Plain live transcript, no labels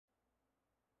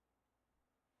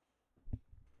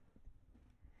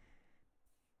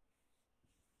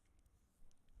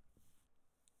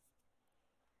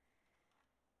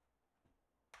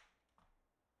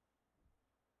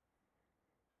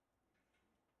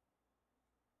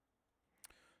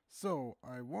So,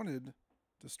 I wanted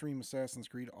to stream Assassin's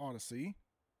Creed Odyssey,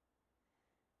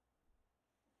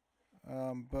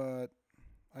 but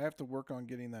I have to work on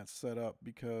getting that set up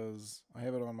because I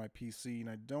have it on my PC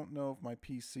and I don't know if my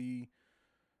PC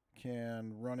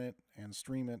can run it and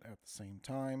stream it at the same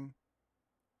time.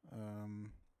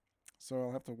 So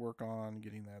I'll have to work on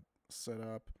getting that set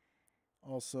up.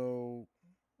 Also,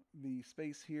 the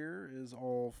space here is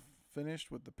all finished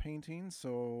with the painting,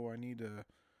 so I need to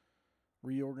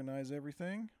reorganize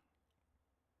everything.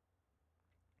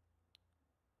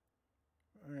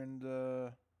 And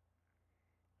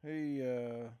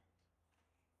hey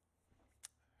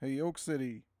Oak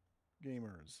City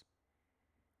gamers,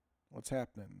 what's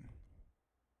happening?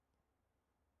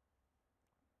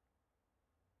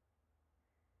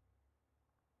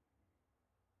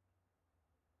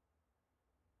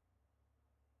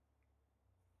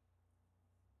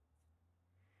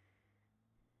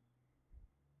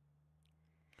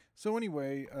 So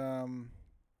anyway,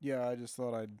 yeah, I just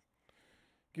thought I'd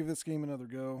give this game another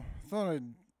go. Thought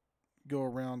I'd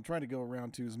try to go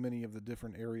around to as many of the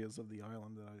different areas of the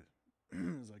island that I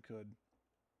as I could.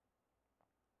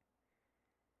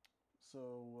 So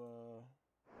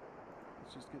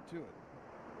let's just get to it.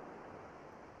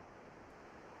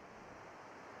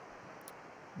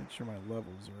 Make sure my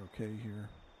levels are okay here.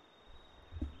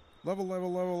 Level.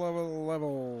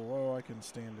 Oh, I can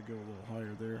stand to go a little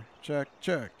higher there. Check.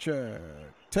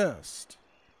 Test.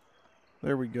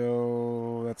 There we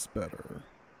go. That's better.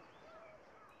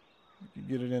 You can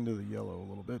get it into the yellow a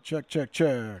little bit. Check.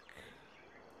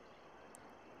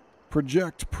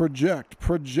 Project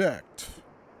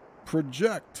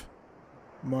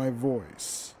my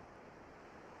voice.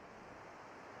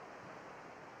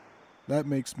 That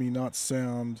makes me not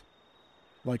sound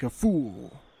like a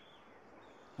fool.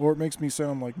 Or it makes me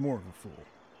sound like more of a fool.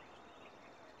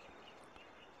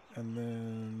 And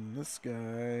then this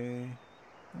guy...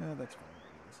 Yeah, that's fine.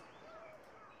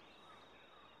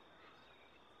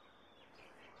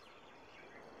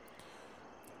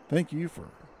 Thank you for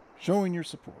showing your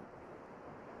support.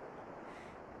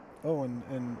 Oh,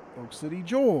 and Oak City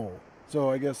Joel.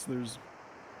 So I guess there's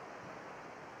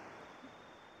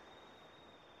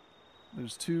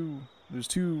two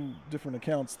different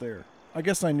accounts there. I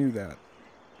guess I knew that.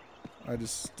 I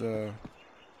just oh,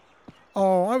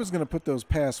 I was gonna put those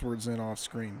passwords in off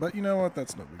screen, but you know what?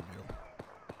 That's no big deal.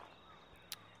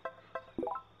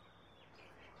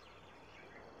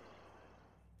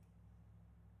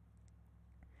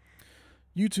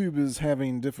 YouTube is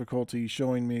having difficulty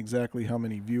showing me exactly how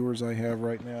many viewers I have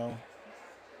right now.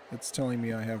 It's telling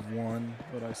me I have one,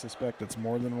 but I suspect it's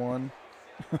more than one.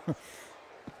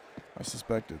 I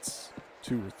suspect it's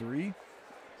 2 or 3.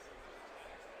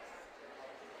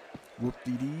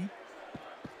 Whoop-dee-dee.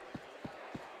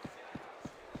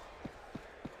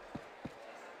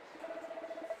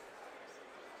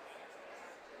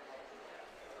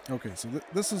 Okay, so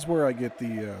this is where I get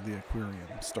the aquarium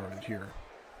started here.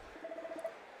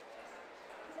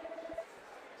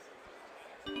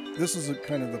 This is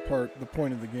kind of the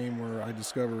point of the game where I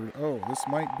discovered, oh, this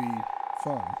might be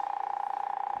fun.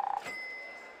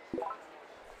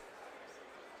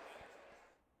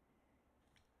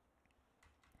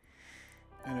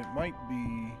 And it might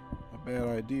be a bad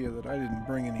idea that I didn't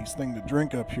bring anything to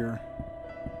drink up here.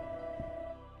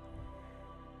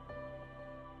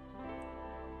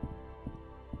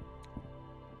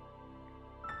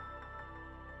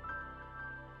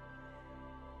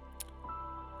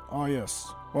 Oh,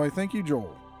 yes. Why, thank you,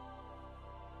 Joel.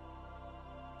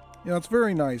 Yeah, it's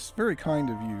very nice, very kind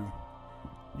of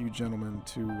you gentlemen,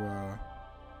 to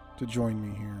join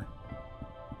me here.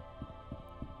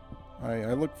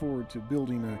 I look forward to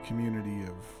building a community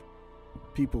of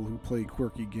people who play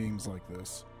quirky games like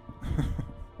this.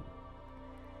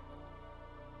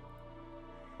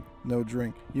 No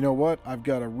drink. You know what? I've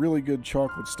got a really good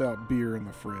chocolate stout beer in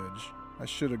the fridge. I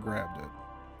should have grabbed it.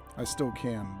 I still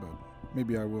can, but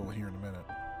maybe I will here in a minute.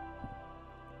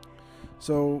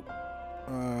 So,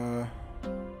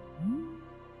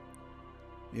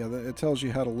 yeah, it tells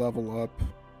you how to level up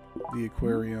the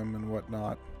aquarium and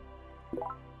whatnot.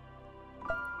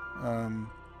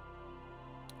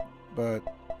 But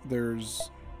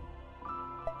there's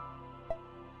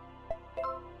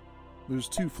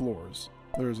 2 floors.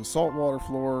 There's a saltwater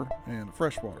floor and a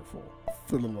freshwater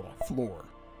floor.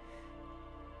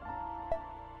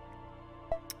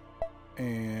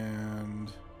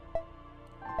 And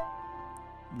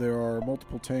there are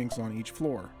multiple tanks on each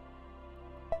floor.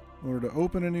 In order to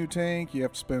open a new tank, you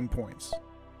have to spend points.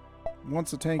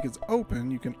 Once a tank is open,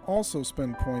 you can also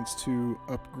spend points to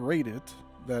upgrade it.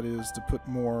 That is, to put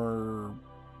more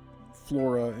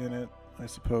flora in it, I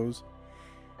suppose.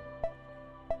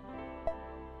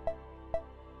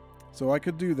 So I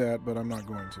could do that, but I'm not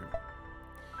going to.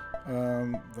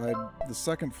 The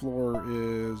second floor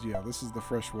is, yeah, this is the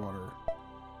freshwater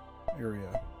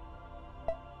area.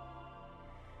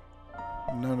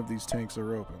 None of these tanks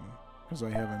are open because I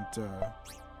haven't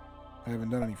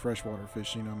done any freshwater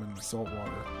fishing. I'm in the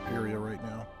saltwater area right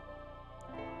now.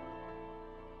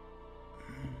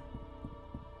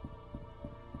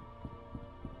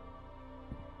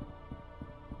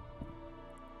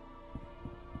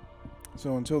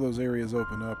 So until those areas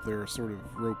open up, they're sort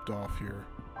of roped off here.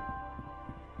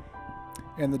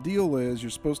 And the deal is you're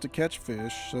supposed to catch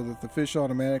fish so that the fish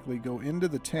automatically go into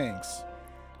the tanks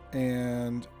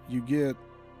and you get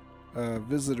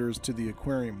visitors to the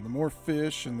aquarium. The more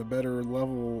fish and the better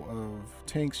level of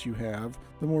tanks you have,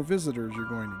 the more visitors you're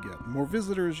going to get. The more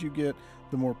visitors you get,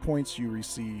 the more points you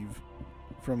receive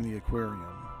from the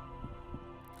aquarium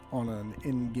on an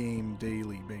in-game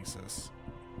daily basis.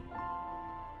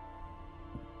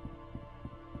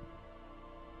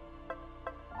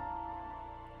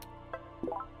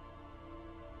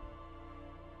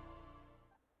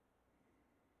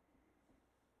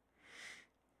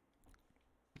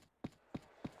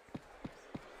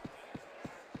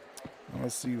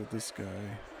 Let's see what this guy,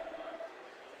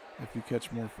 if you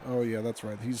catch more, oh yeah, that's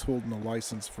right, he's holding a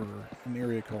license for an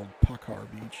area called Pakar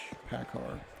Beach,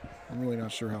 Pakar. I'm really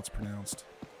not sure how it's pronounced.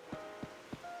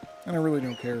 And I really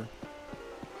don't care.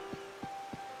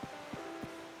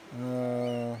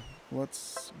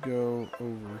 Let's go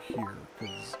over here,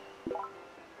 because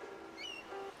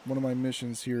one of my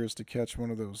missions here is to catch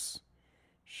one of those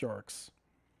sharks.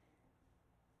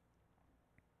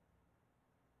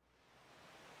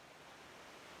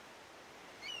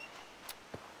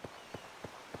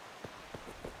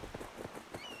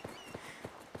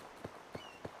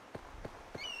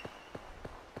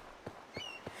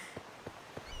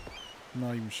 I'm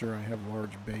not even sure I have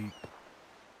large bait.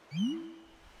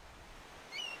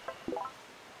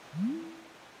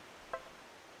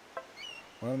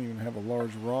 I don't even have a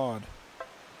large rod.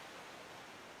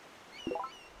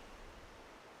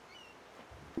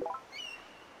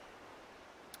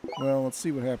 Well, let's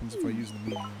see what happens if I use the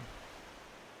medium.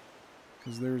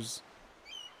 Because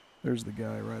there's the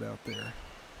guy right out there.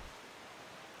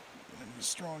 And a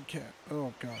strong cat.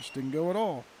 Oh gosh, didn't go at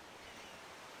all.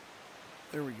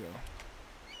 There we go.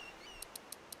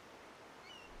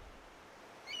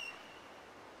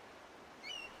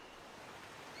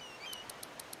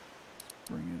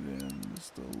 Bring it in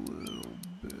just a little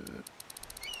bit.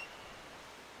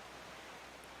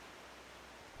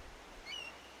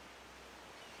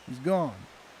 He's gone.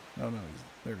 Oh no,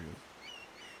 there he is.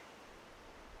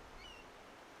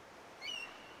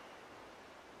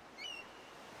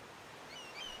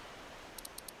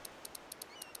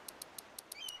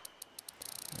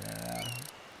 Yeah,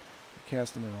 I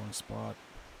cast in the wrong spot.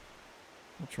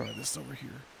 I'll try this over here.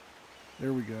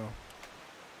 There we go.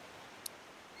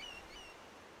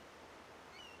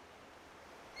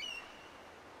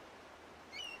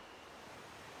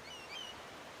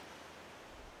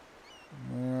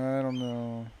 I don't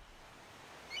know.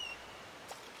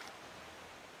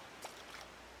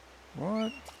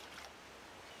 What?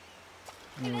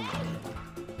 There we go.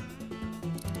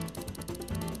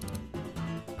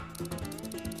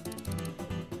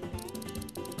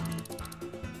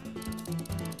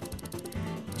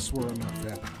 I swear I'm not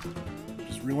fapping.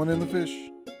 Just reeling in the fish.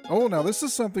 Oh, now this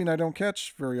is something I don't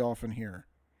catch very often here.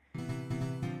 A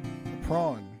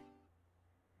prawn.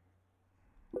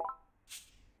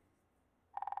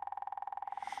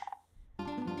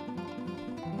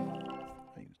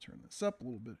 Turn this up a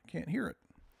little bit. Can't hear it.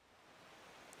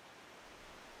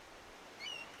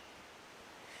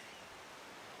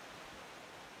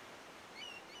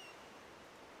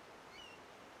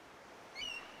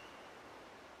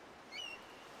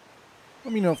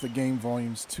 Let me know if the game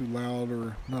volume's too loud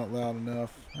or not loud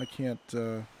enough. I can't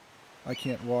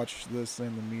watch this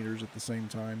and the meters at the same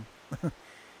time.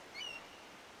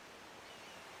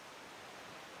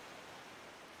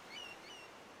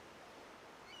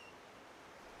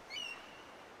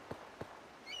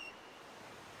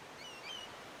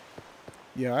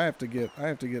 Yeah, I have to get a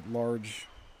large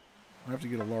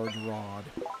rod.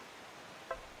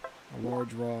 A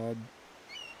large rod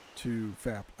to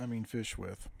fish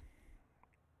with.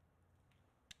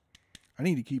 I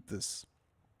need to keep this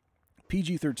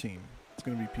PG-13. It's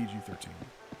going to be PG-13.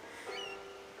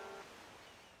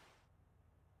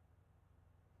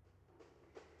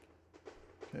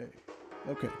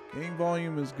 Okay, game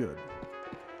volume is good.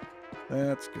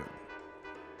 That's good.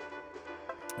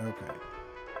 Okay.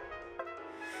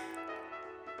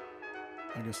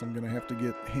 I guess I'm gonna have to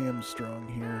get hamstrung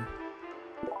here.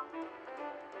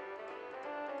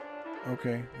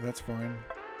 Okay, that's fine.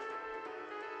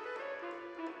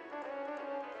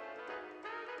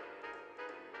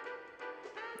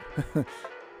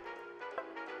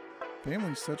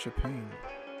 Family's such a pain.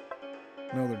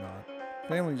 No, they're not.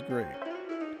 Family's great.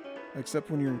 Except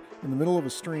when you're in the middle of a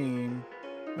stream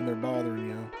and they're bothering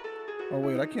you. Oh,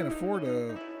 wait, I can't afford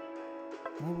a...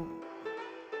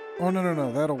 Oh,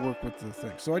 no. That'll work with the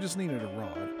thing. So I just needed a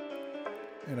rod.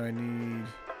 And I need...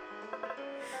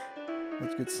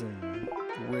 Let's get some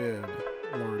red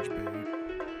large bait.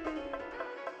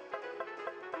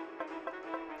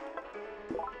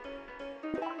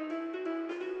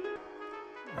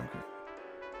 Okay.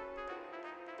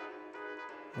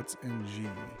 What's NG?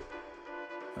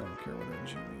 I don't care what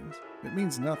NG means. It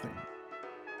means nothing.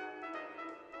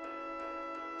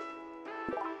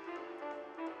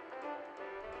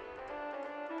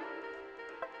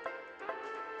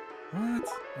 What?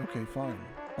 Okay, fine.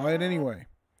 Buy it anyway.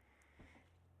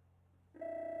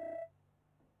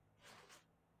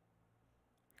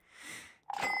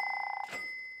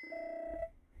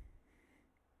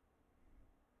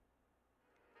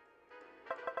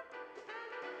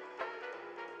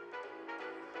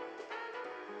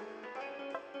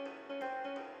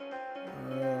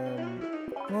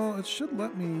 Well, it should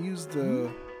let me use the...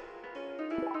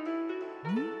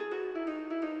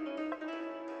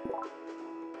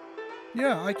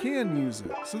 Yeah, I can use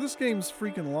it. So this game's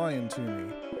freaking lying to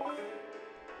me.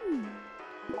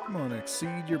 Come on,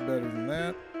 Xseed, you're better than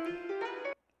that.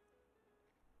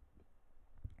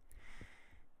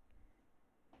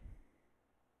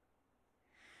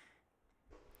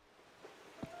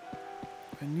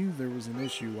 I knew there was an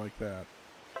issue like that.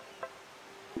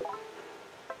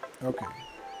 Okay.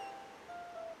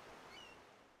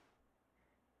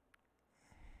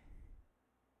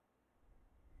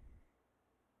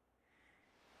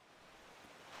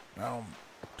 Now, I'm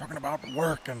talking about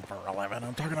working for a living.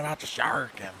 I'm talking about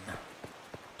sharking.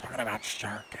 Talking about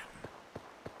sharking.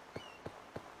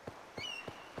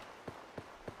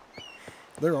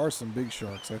 There are some big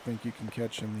sharks I think you can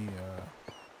catch in the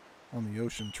on the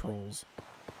ocean trolls.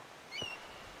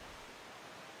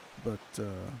 But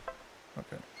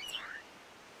okay.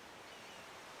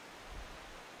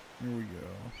 Here we go.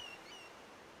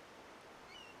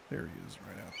 There he is,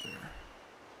 right out there.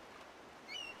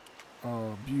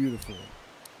 Oh, beautiful.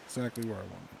 Exactly where I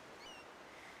want it.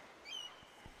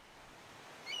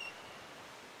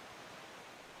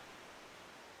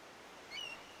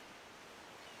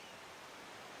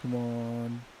 Come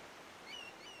on.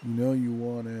 You know you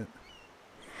want it.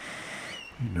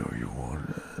 You know you want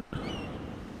it.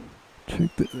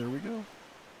 Take that. There we go.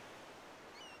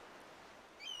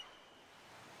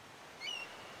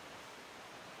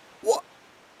 What?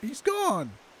 He's gone.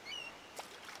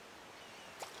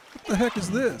 What the heck is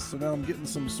this? So now I'm getting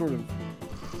some sort of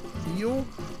eel?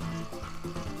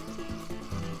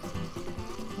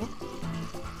 What?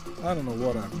 I don't know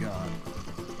what I've got.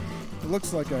 It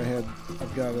looks like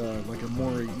I've got like a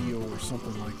moray eel or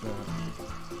something like that.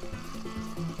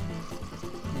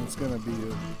 And it's gonna be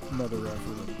another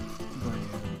effort to bring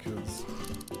in because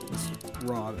this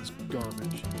rod is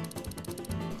garbage.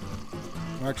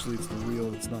 Well, actually, it's the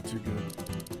reel that's not too good.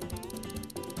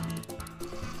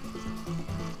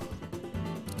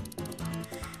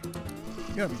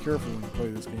 You gotta be careful when you play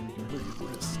this game, you can hurt your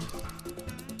wrist.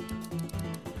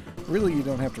 Really, you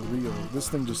don't have to reel. This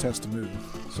thing just has to move.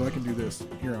 So I can do this.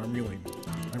 Here, I'm reeling.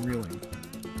 I'm reeling.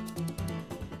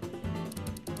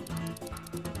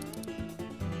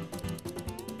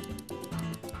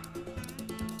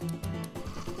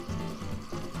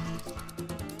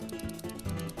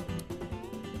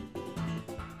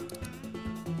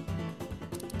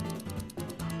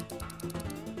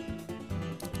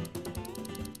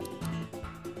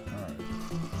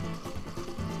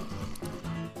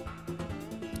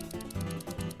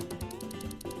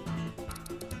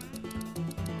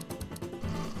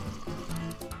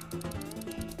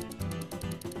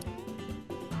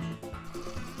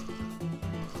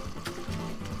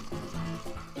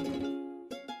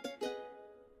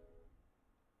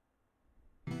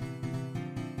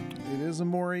 It is a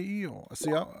moray eel.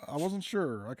 See, I wasn't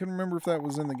sure. I couldn't remember if that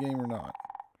was in the game or not.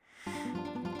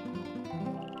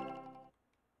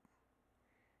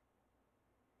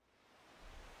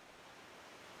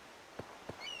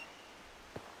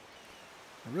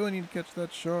 I really need to catch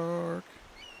that shark.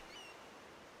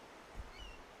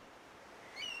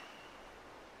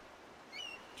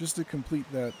 Just to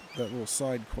complete that little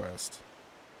side quest.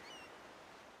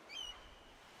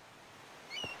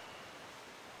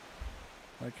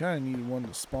 I kind of needed one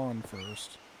to spawn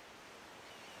first.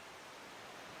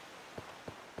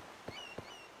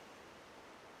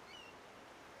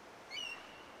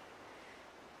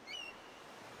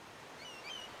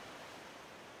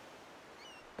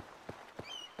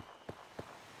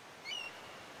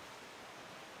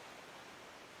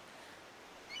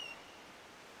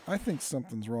 I think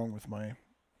something's wrong with my...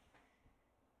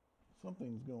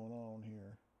 Something's going on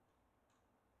here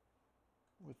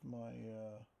with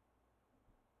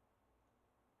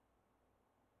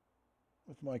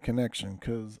my connection,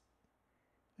 because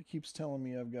it keeps telling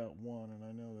me I've got one, and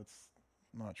I know that's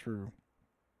not true.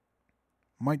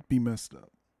 Might be messed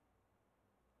up.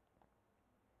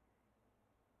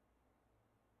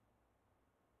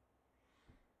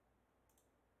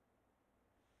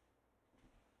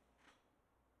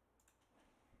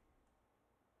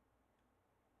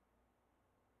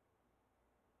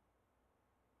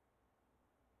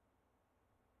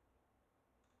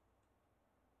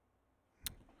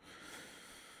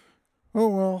 Oh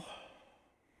well.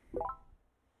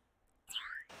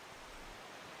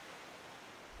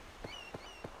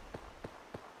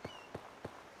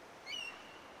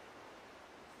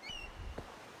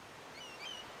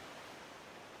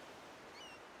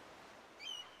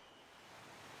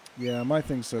 Yeah, my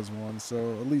thing says one,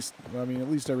 so at least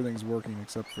everything's working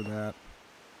except for that.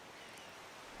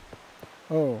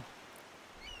 Oh.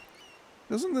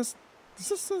 Doesn't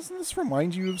this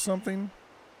remind you of something?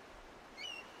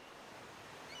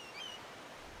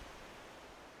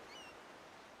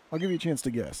 I'll give you a chance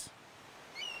to guess.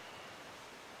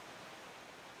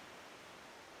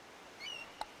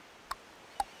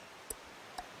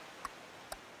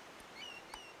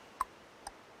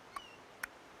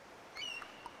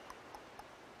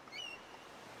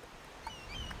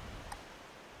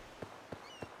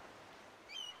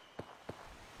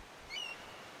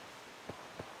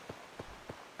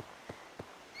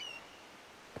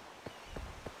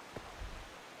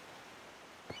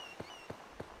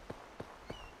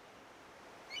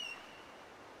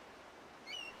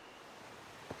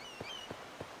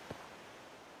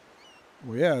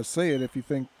 Well, yeah, say it if you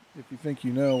think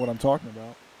you know what I'm talking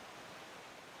about.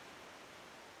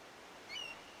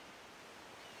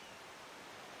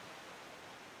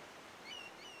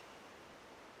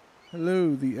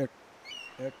 Hello, the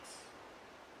X.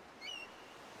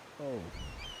 Oh.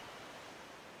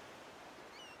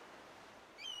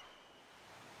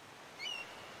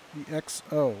 The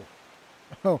XO.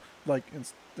 Oh, like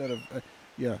instead of...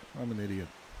 yeah, I'm an idiot.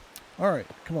 All right,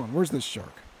 come on. Where's this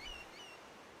shark?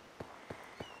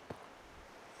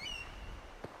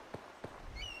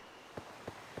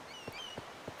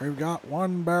 We've got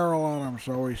one barrel on him,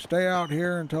 so we stay out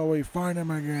here until we find him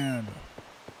again.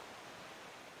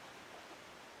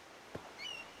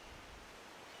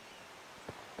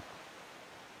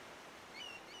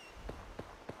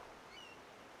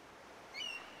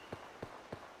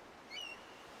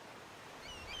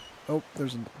 Oh,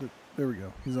 there we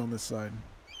go. He's on this side.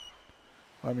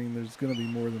 I mean, there's going to be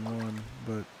more than one,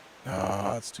 but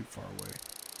that's too far away.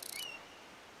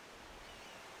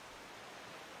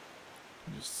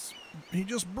 He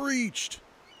just breached.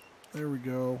 There we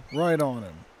go. Right on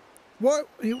him. What?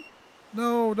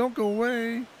 No, don't go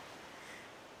away.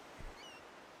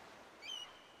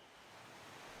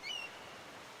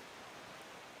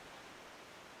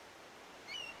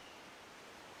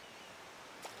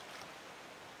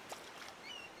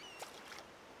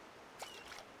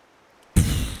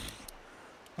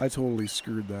 I totally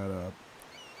screwed that up.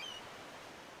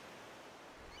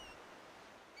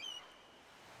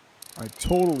 I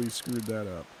totally screwed that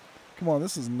up. Come on,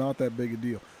 this is not that big a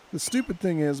deal. The stupid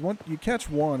thing is, once you catch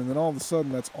one, and then all of a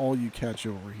sudden that's all you catch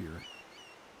over here.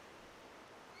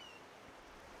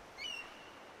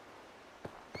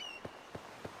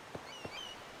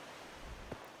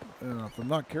 If I'm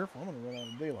not careful, I'm going to run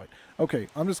out of daylight. Okay,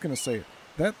 I'm just going to say it.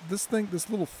 This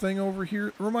little thing over here,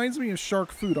 it reminds me of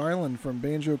Shark Food Island from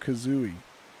Banjo-Kazooie.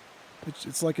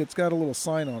 It's like it's got a little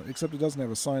sign on it, except it doesn't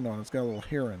have a sign on it. It's got a little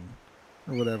heron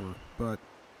or whatever. But,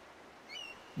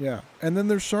 yeah. And then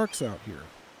there's sharks out here.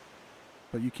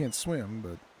 But you can't swim,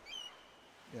 but,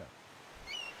 yeah.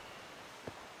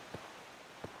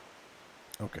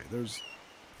 Okay, I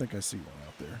think I see one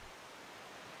out there.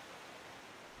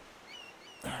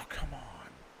 Oh, come on.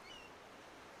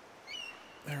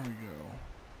 There we go.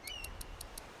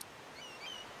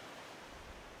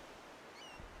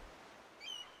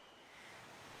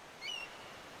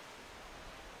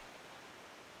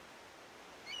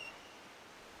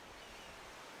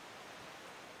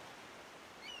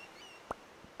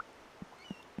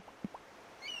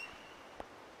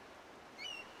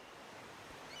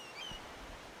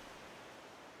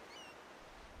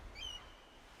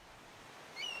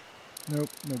 Nope,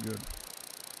 no good.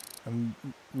 And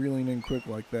reeling in quick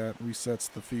like that resets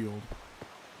the field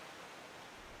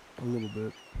a little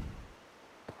bit.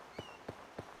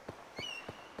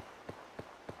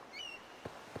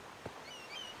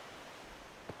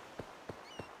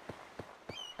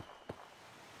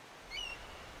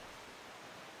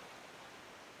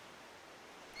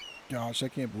 Gosh, I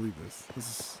can't believe this.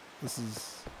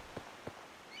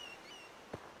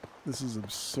 This is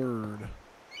absurd.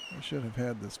 I should have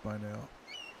had this by now.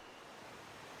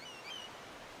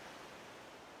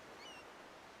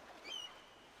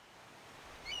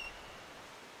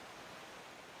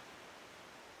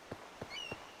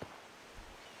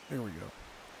 There we go.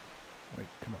 Wait,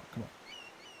 come on, come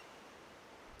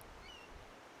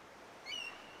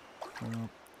on. Man,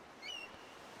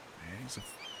 he's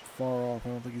far off. I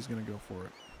don't think he's going to go for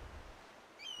it.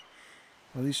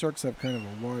 Well, these sharks have kind of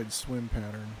a wide swim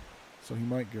pattern, so he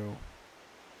might go.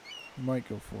 He might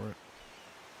go for it.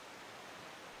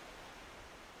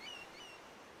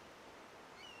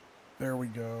 There we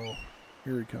go.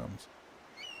 Here he comes.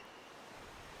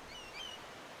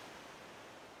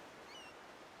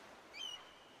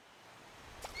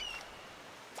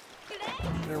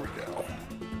 There we go.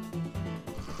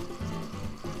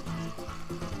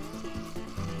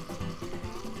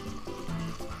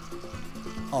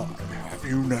 I have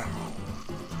you now.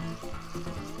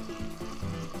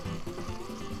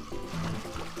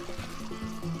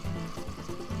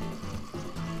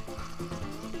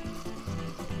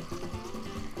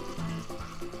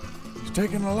 He's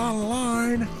taking a lot of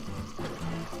line.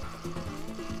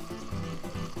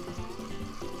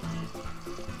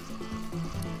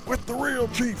 With the reel,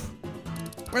 Chief.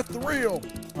 With the reel.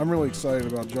 I'm really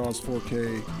excited about Jaws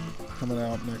 4K coming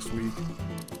out next week.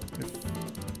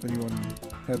 If anyone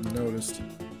hadn't noticed.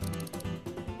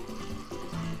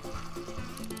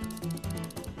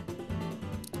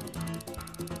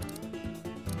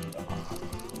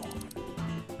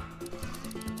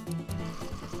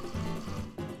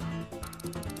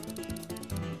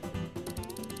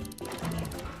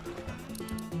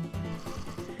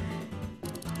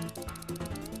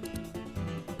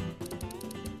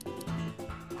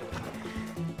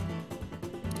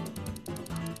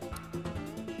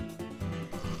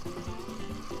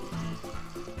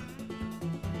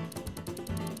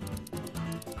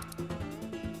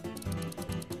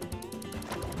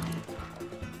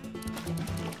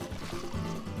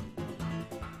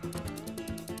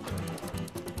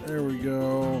 There we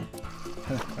go.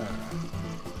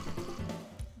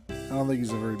 I don't think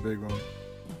he's a very big one.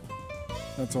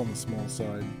 That's on the small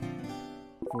side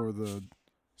for the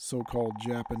so-called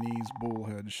Japanese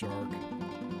bullhead shark.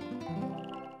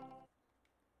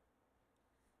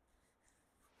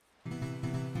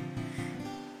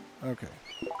 Okay.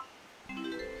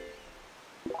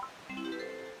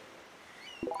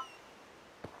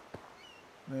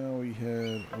 Now we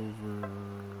head over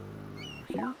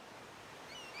here.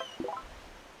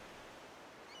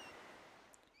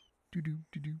 Do do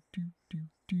do do do do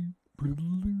do.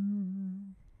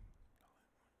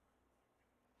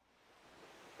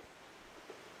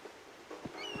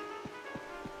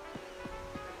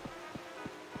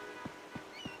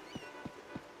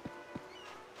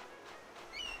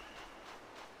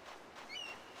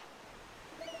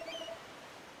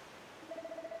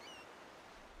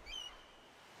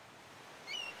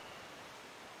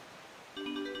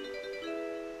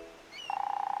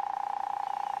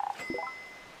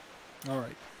 All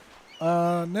right.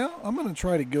 Now I'm gonna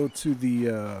try to go to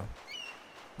the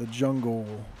jungle,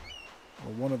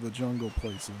 or one of the jungle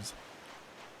places.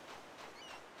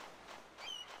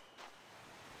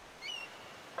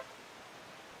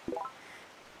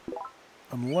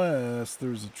 Unless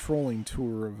there's a trolling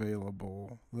tour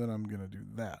available, then I'm gonna do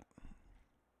that.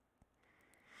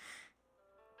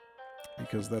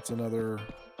 Because that's another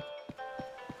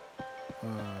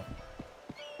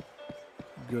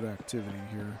good activity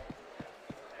here.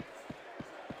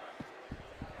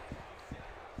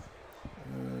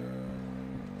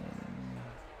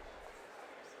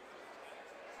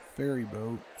 Ferry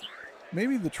boat.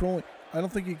 Maybe the trolling. I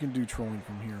don't think you can do trolling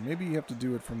from here. Maybe you have to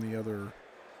do it from the other,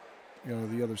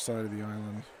 the other side of the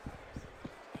island.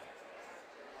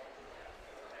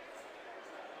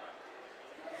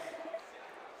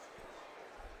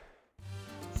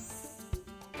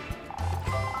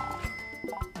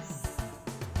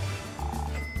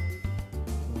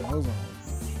 Well, those aren't much.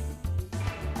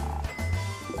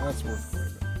 That's worth quite a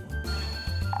bit.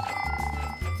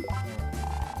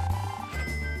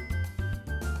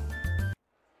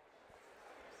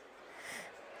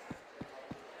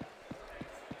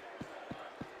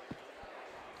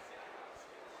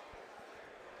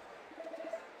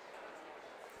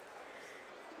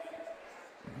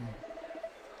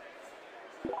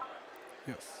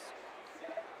 Yes.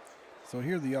 So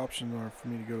here the options are for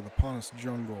me to go to the Panas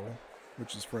Jungle,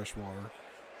 which is freshwater,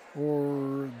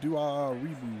 or Dua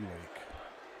Ribu Lake,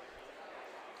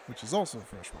 which is also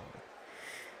freshwater.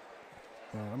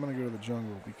 I'm going to go to the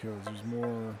jungle because there's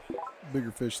more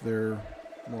bigger fish there,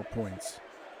 more points.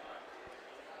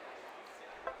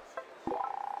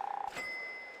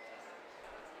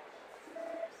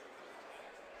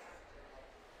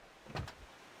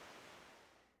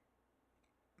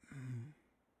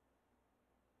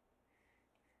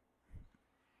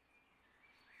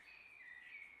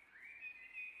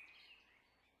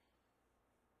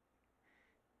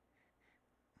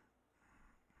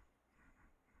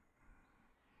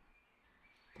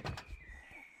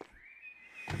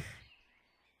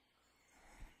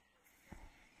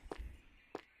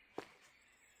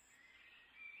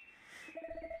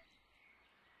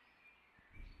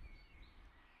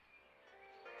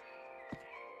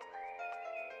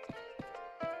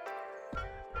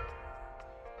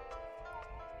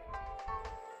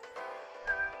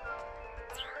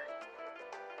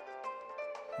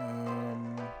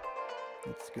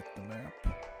 Let's get the map.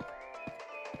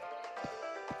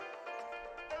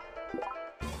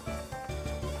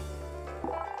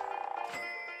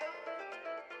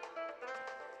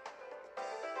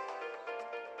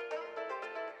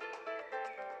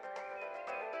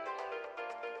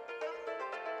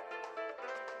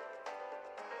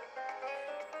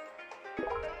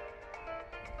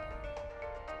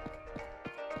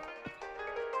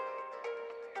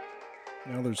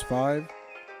 Now there's 5.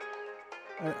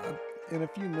 In a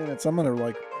few minutes, I'm gonna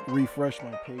like refresh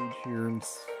my page here and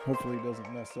hopefully it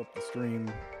doesn't mess up the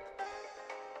stream.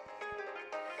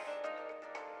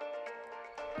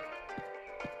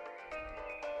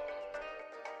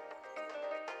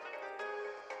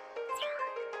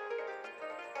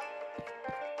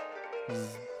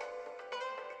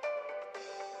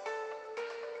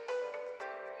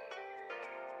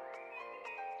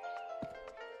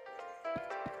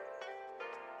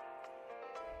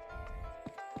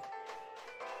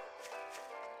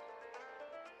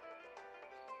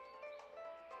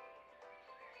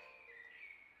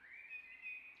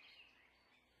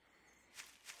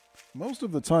 Most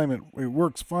of the time it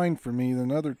works fine for me.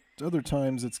 Then other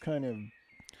times it's kind of,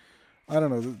 I don't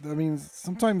know. I mean,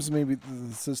 sometimes maybe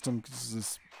the system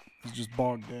is just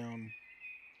bogged down,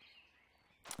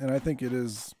 and I think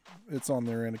it's on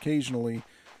there. And occasionally,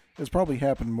 it's probably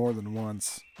happened more than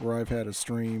once where I've had a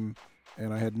stream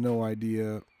and I had no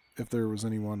idea if there was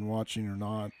anyone watching or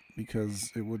not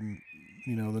because it wouldn't,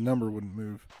 the number wouldn't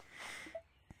move.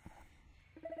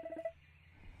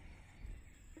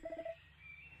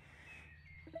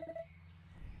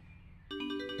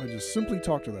 I just simply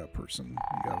talked to that person.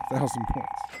 You got 1,000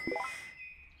 points.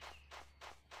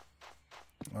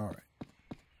 All right.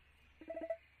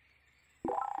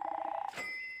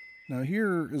 Now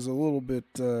here is a little bit.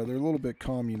 They're a little bit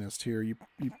communist here.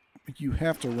 You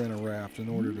have to rent a raft in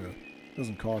order to. It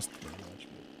doesn't cost very much.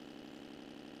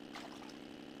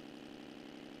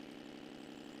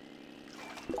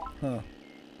 Huh.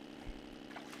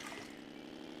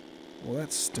 Well,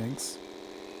 that stinks.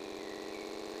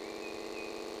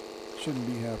 Shouldn't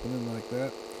be happening like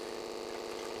that.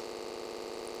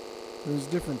 There's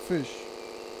different fish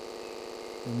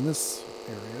in this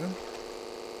area.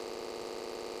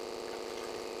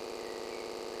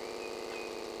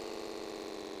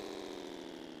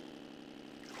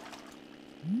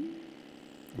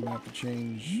 I'm gonna have to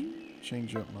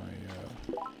change up my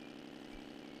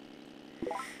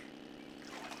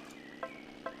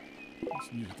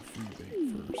let's use the free bait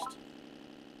first.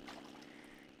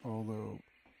 Although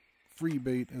free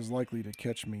bait is likely to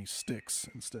catch me sticks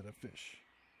instead of fish.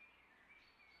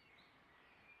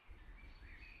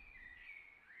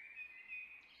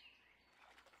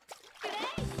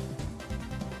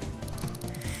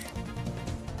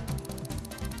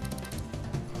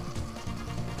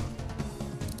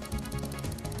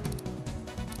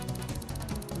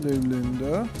 Hello,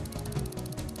 Linda.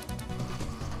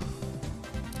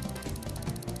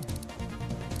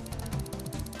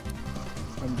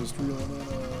 I'm just reeling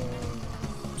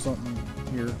in something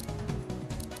here.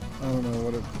 I don't know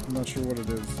what I'm not sure what it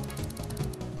is.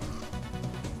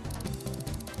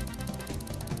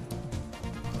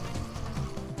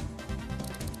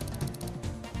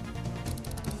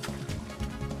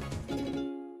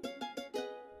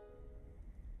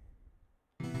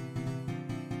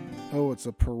 Oh, it's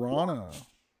a piranha.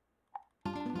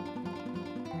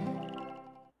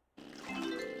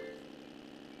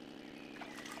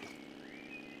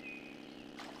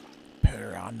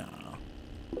 Piranha.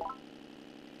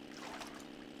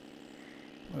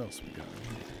 What else we got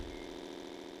in here?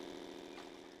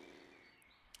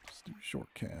 Let's do a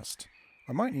short cast.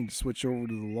 I might need to switch over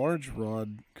to the large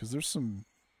rod because there's some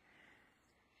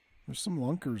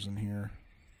lunkers in here.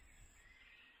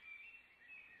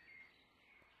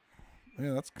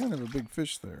 Yeah, that's kind of a big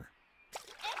fish there.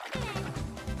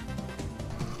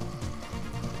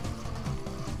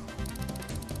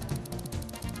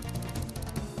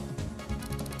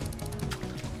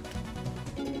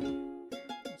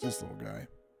 this little guy?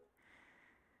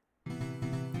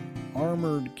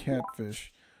 Armored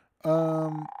catfish.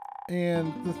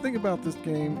 And the thing about this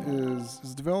game is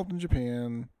it's developed in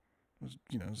Japan.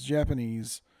 You know, it's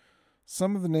Japanese.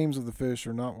 Some of the names of the fish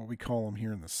are not what we call them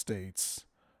here in the States.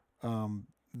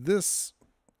 This,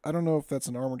 I don't know if that's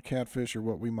an armored catfish or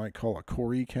what we might call a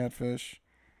Cory catfish.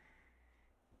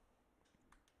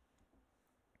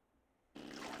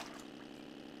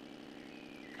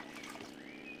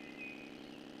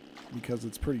 Because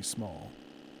it's pretty small.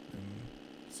 And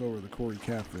so are the Cory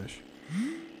catfish.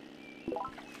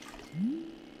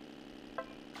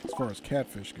 As far as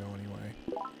catfish go, anyway.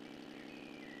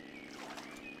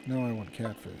 Now I want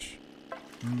catfish.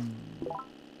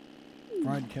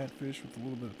 Fried catfish with a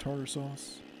little bit of tartar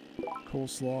sauce,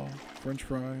 coleslaw, French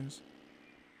fries.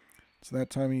 It's that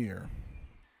time of year.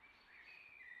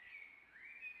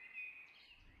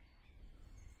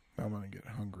 I'm gonna get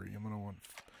hungry. I'm gonna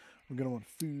want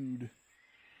food.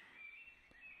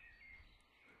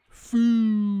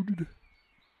 Food.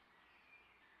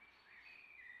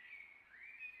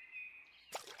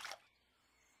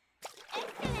 Oh,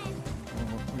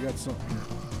 we got something here.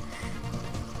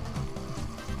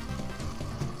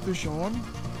 Fish on.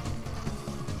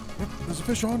 Yep, there's a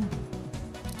fish on.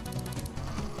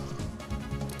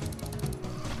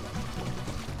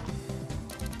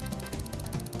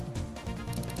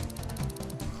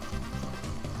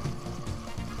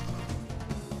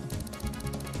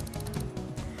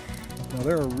 Now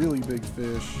there are really big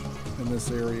fish in this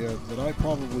area that I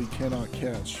probably cannot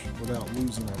catch without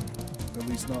losing them. At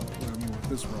least not, I mean, with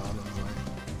this rod anyway.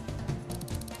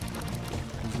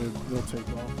 Because they'll take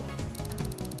off.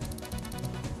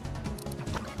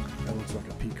 That looks like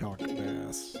a peacock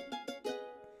bass.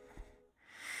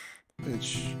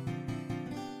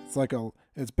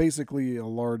 It's basically a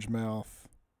largemouth,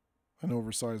 an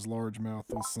oversized largemouth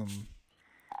with some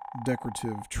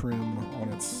decorative trim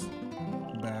on its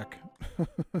back.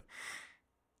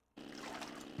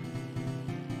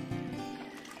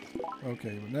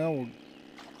 Okay, but now we'll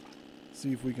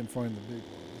see if we can find the big ones.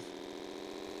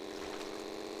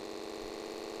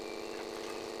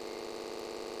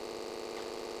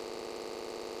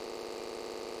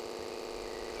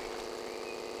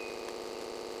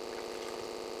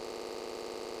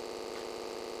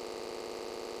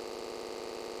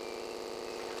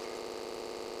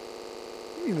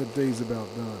 I mean, the day's about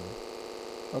done.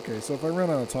 Okay, so if I run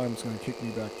out of time, it's going to kick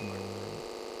me back to my room.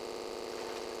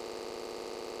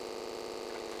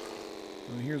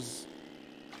 And here's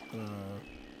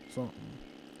something.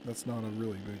 That's not a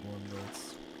really big one, but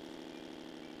it's...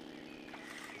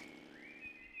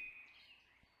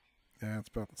 Yeah, it's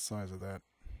about the size of that.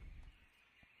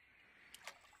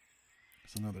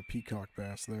 There's another peacock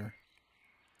bass there.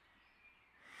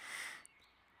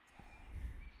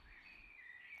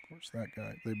 Where's that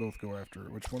guy? They both go after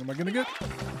it. Which one am I going to get?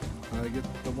 I get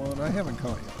the one I haven't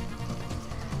caught yet.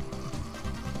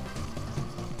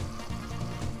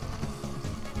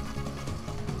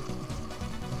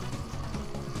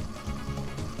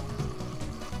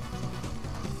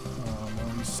 Oh no,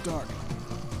 he's stuck.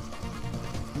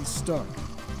 He's stuck.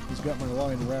 He's got my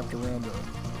line wrapped around a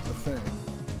thing.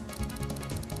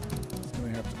 It's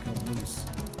going to have to come loose.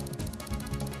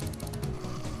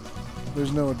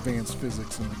 There's no advanced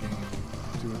physics in the game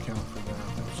to account for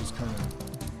that. It's just kind of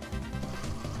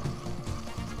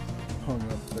hung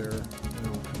up there, and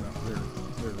it'll come out there.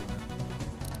 There we go.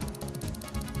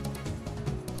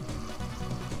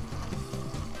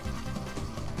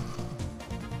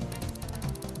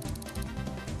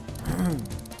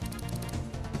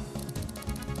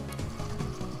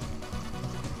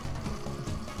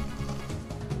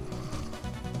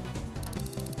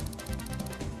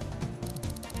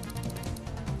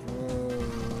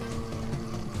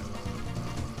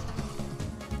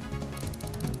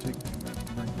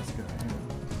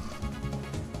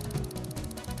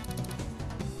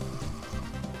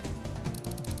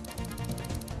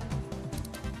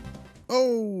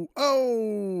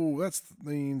 Oh, that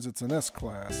means it's an S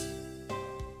class.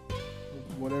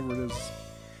 Whatever it is.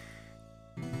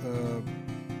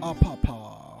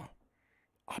 Apapa.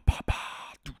 Apapa.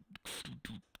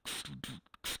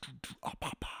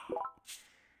 Apapa.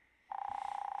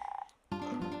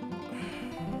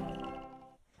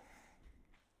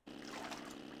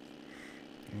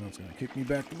 And that's going to kick me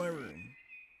back to my room.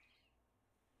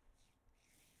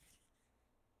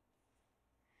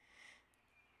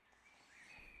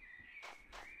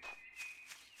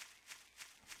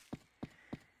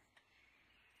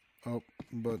 Oh,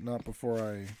 but not before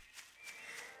I...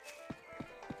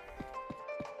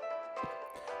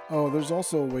 Oh, there's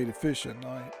also a way to fish at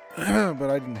night. But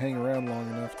I didn't hang around long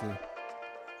enough to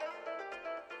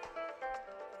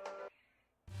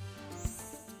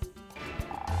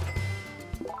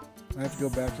I have to go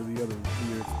back to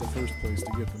the first place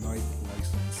to get the night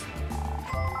license.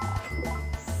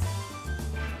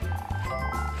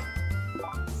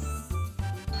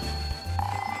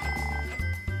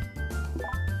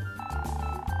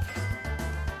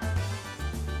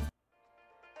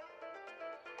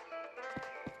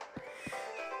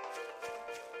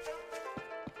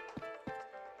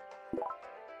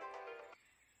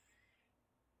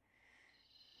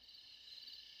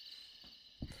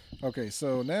 Okay,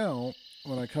 so now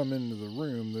when I come into the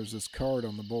room, there's this card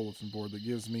on the bulletin board that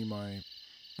gives me my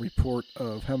report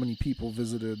of how many people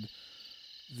visited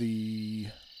the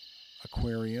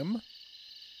aquarium.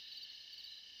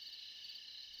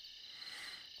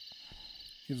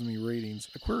 Gives me ratings.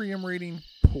 Aquarium rating,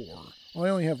 poor. Well, I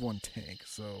only have one tank,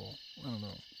 so I don't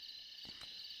know.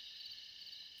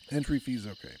 Entry fee's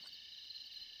okay.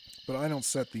 But I don't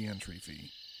set the entry fee.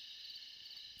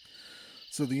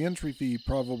 So the entry fee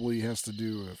probably has to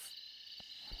do with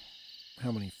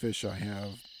how many fish I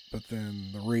have, but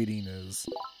then the rating is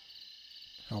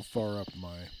how far up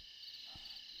my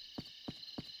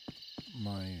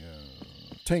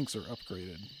tanks are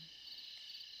upgraded.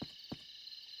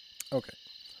 Okay.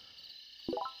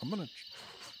 I'm gonna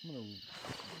let's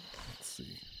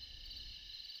see.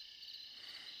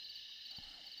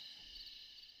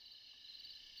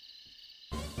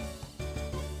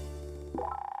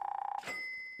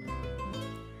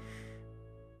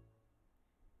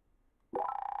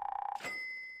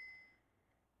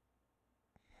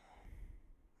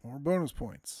 More bonus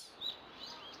points.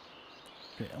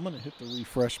 Okay, I'm going to hit the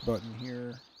refresh button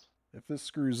here. If this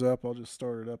screws up, I'll just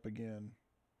start it up again.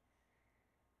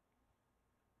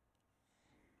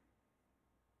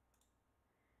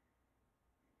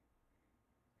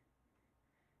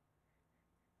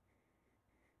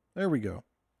 There we go.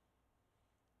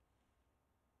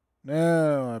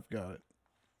 Now I've got it.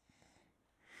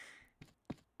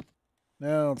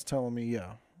 Now it's telling me,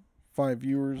 yeah, 5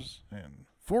 viewers and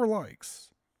 4 likes.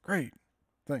 Great.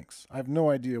 Thanks. I have no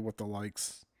idea what the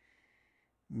likes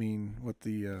mean, what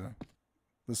the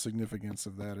significance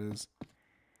of that is.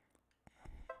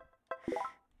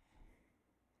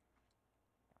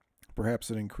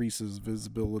 Perhaps it increases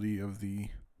visibility of the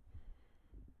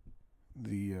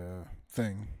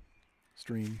thing,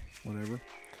 stream, whatever.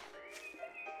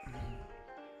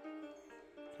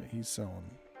 Okay, he's selling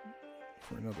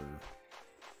for another.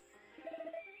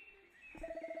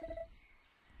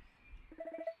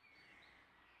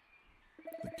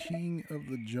 The King of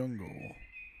the Jungle.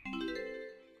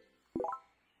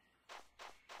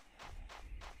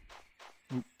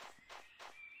 Oop.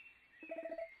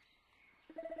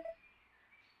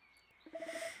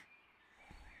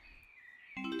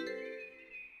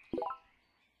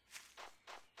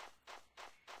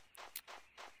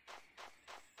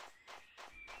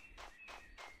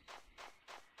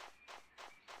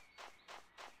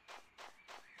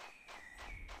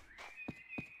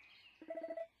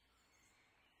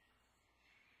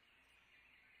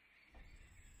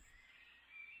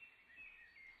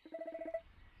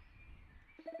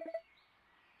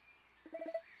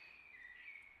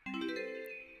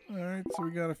 Alright, so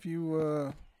we got a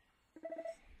few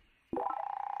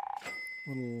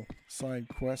little side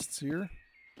quests here.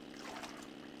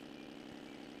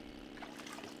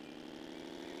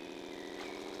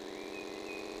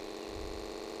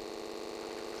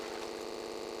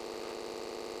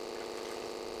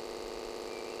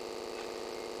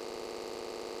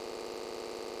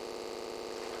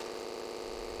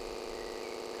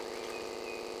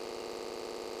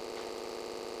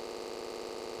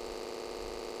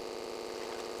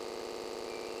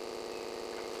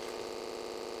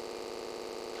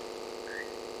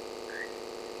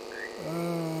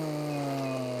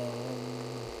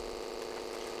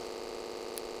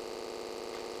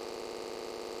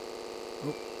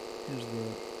 Oh, here's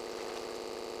the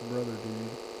brother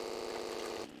dude.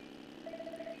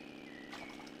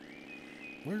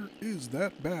 Where is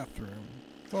that bathroom?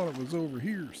 Thought it was over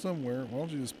here somewhere. Why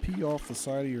don't you just pee off the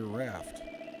side of your raft?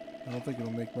 I don't think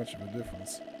it'll make much of a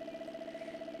difference.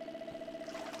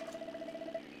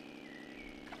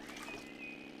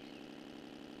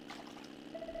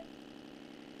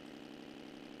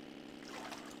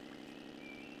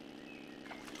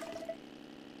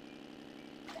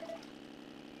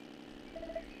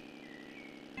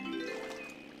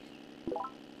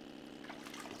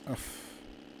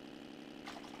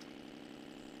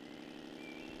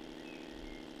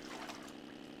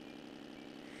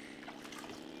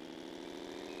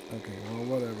 Okay, well,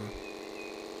 whatever.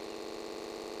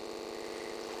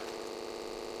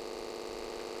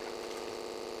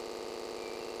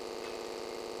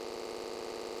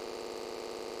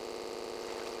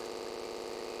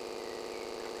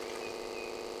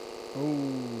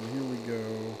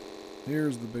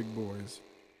 Here's the big boys.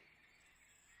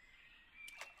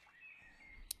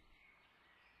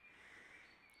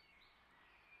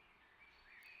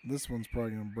 This one's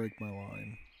probably going to break my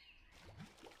line.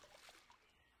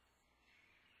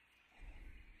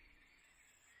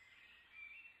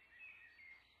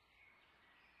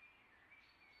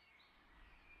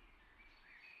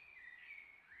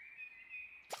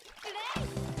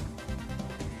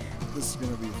 This is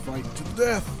going to be a fight to the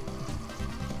death.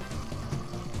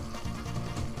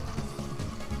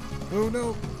 Oh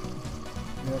no.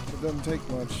 Yep, it doesn't take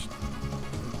much.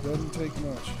 It doesn't take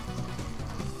much.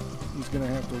 He's going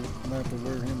to have to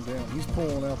wear him down. He's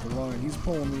pulling out the line. He's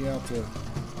pulling me out to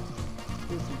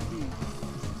 50 feet.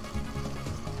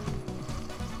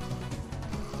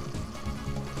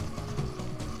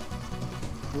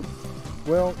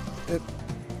 Well,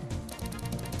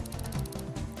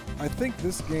 I think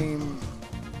this game,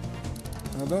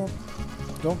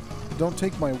 don't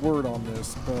take my word on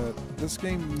this, but this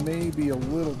game may be a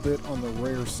little bit on the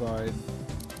rare side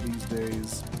these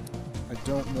days. I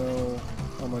don't know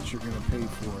how much you're going to pay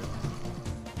for it,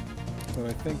 but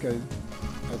I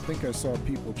think I saw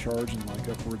people charging like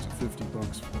upwards of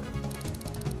 $50 for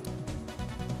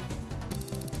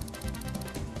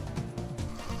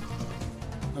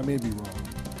it. I may be wrong.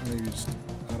 I may be just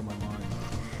out of my mind.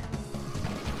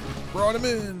 Brought him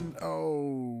in!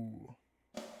 Oh.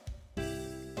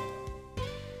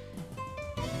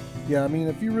 Yeah, I mean,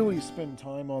 if you really spend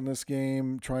time on this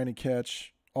game trying to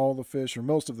catch all the fish, or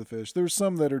most of the fish, there's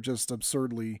some that are just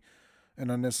absurdly and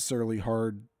unnecessarily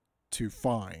hard to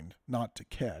find, not to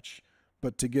catch.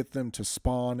 But to get them to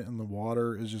spawn in the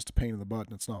water is just a pain in the butt,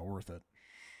 and it's not worth it.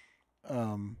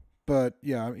 But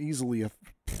yeah, easily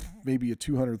maybe a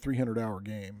 200, 300 hour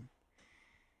game.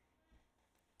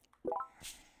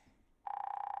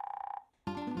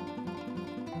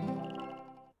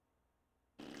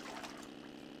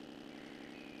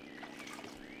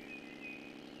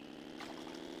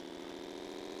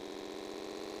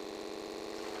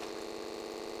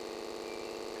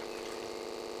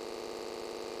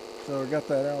 So I got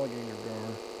that alligator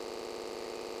gar.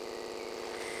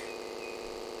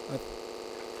 I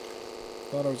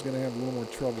thought I was going to have a little more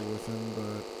trouble with him,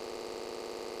 but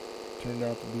turned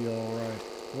out to be all right.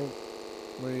 Whoa,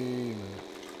 wait a minute.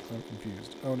 I'm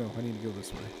confused. Oh no, I need to go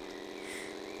this way.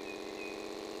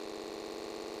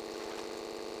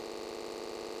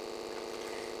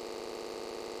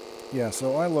 Yeah,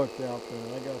 so I lucked out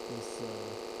there. I got this...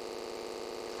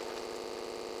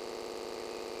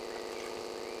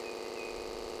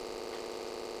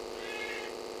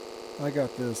 I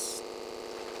got this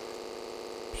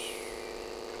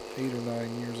 8 or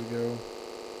 9 years ago.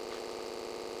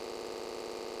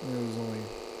 It was only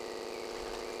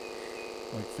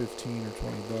like 15 or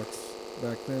 20 bucks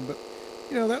back then. But,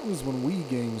 you know, that was when Wii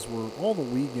games were, all the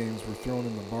Wii games were thrown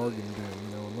in the bargain bin,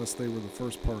 you know, unless they were the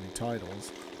first party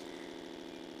titles.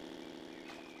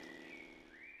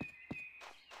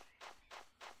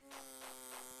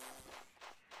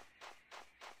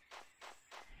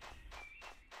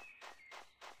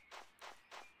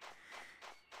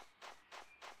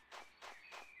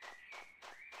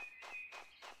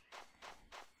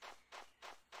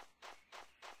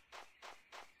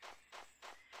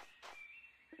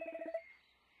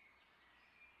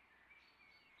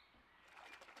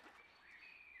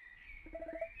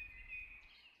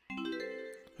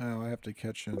 Oh, I have to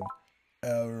catch an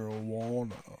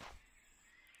arowana.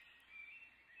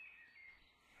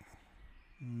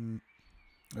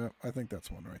 Oh, I think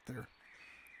that's one right there.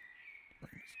 I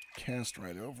can just cast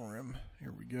right over him.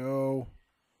 Here we go.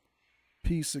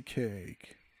 Piece of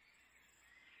cake.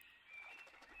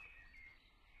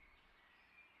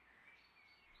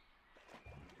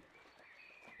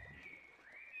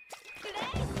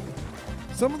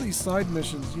 Some of these side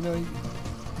missions, you know,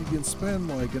 you can spend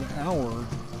like an hour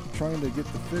trying to get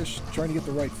the fish, trying to get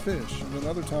the right fish, and then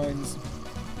other times,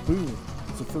 boom,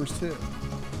 it's the first hit.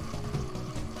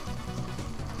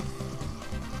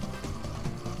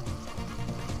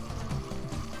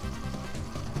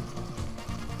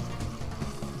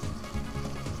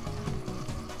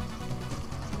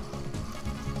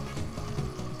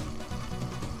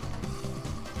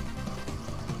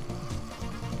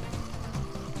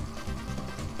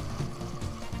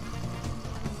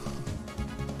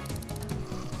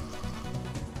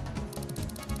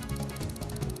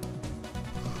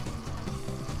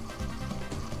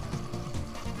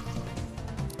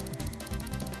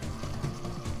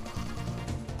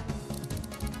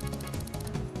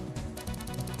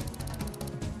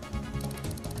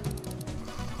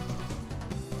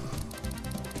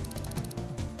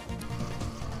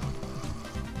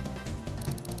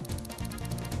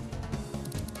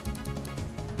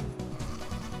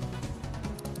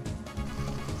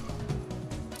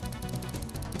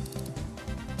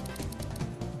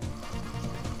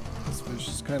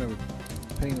 kind of a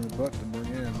pain in the butt to bring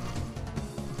in.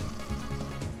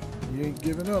 You ain't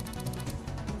giving up.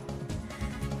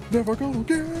 Never gonna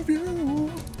give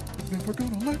you. Never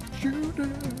gonna let you down.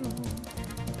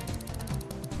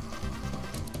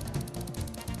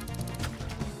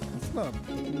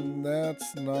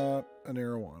 That's not an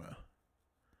arowana.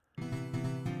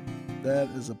 That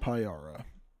is a Pyara.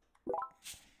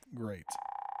 Great.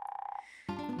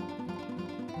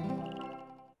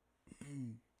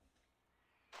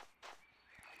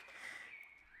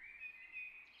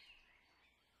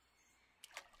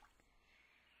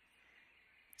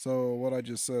 So what I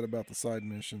just said about the side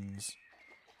missions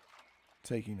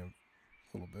taking a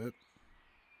little bit,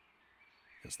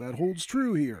 guess that holds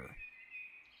true here.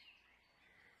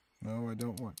 No, I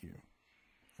don't want you.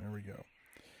 There we go.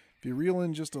 If you reel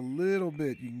in just a little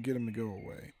bit, you can get them to go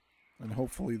away. And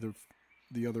hopefully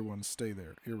the other ones stay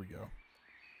there. Here we go.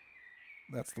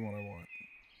 That's the one I want.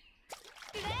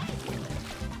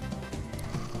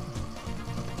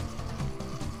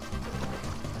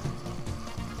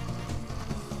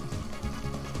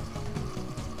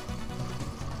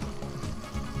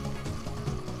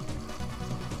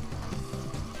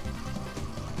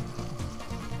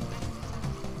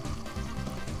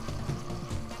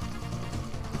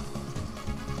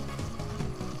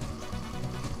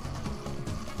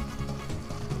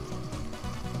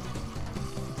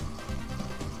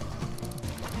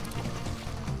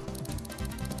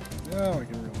 Now I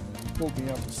can reel him in. He pulled me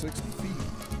out to 60 feet.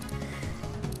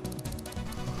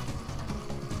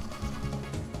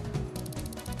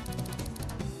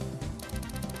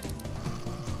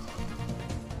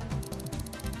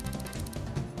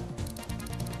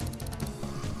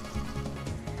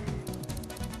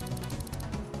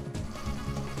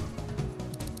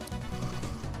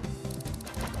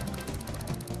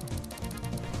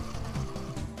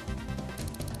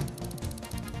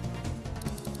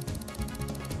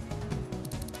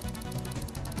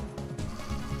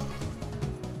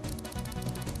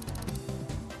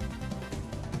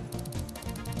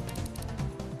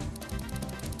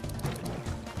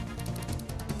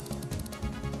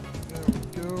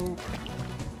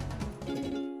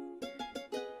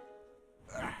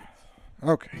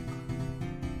 Okay.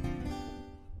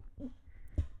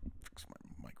 Fix my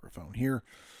microphone here.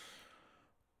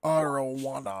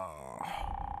 Arowana.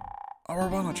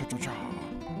 Arowana cha-cha-cha.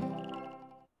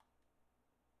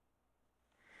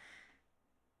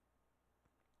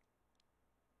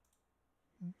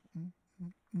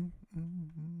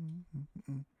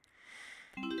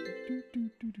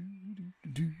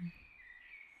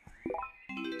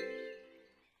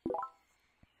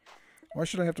 Why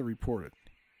should I have to report it?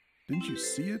 Didn't you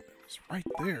see it? It was right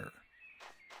there.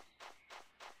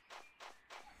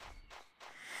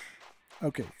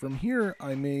 Okay, from here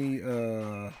I may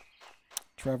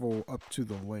travel up to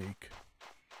the lake.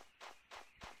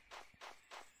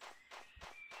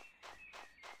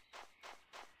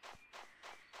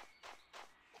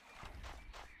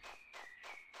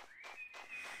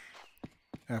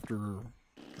 After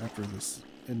this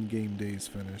in-game day's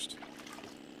finished.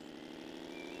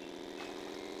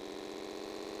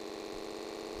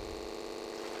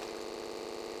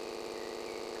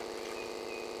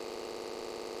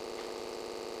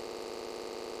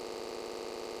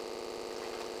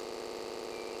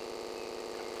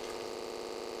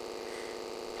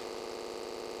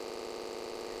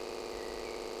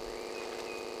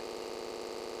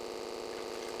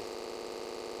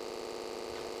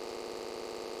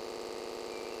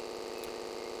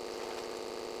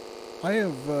 I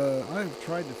have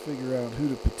tried to figure out who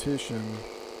to petition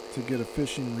to get a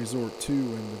fishing resort 2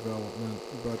 in development,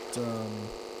 but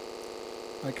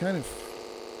I kind of,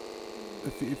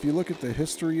 if you look at the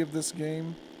history of this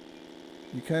game,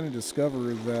 you kind of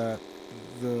discover that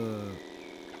the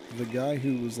guy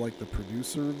who was like the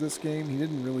producer of this game, he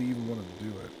didn't really even want to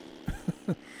do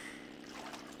it,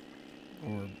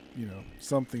 or you know,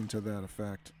 something to that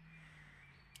effect.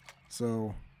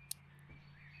 So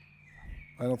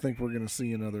I don't think we're going to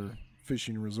see another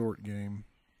fishing resort game.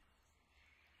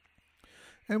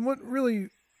 And what really...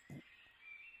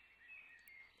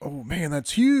 Oh, man,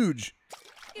 that's huge!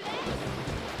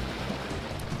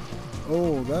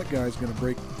 Oh, that guy's going to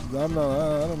break... I don't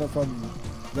know if I'm...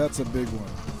 That's a big one.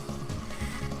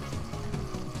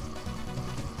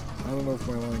 I don't know if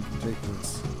my line can take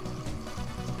this.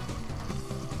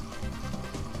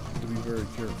 I have to be very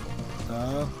careful.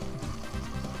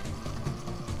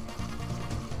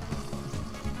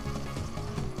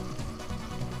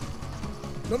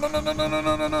 No,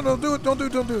 don't do it, don't do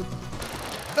it.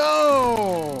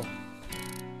 No!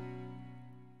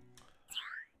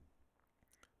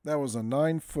 That was a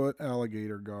 9-foot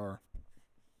alligator gar.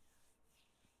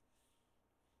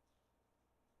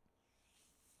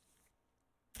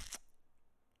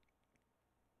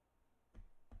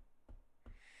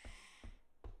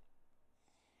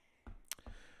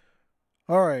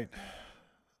 All right.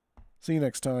 See you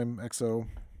next time, XO,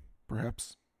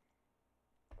 perhaps.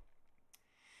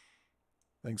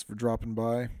 Thanks for dropping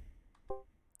by.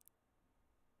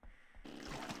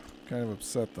 Kind of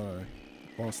upset that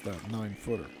I lost that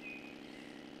 9-footer.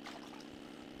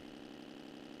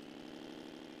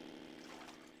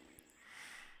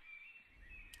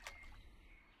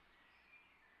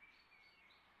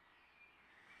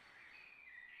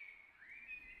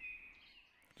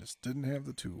 Just didn't have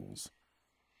the tools.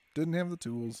 Didn't have the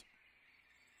tools.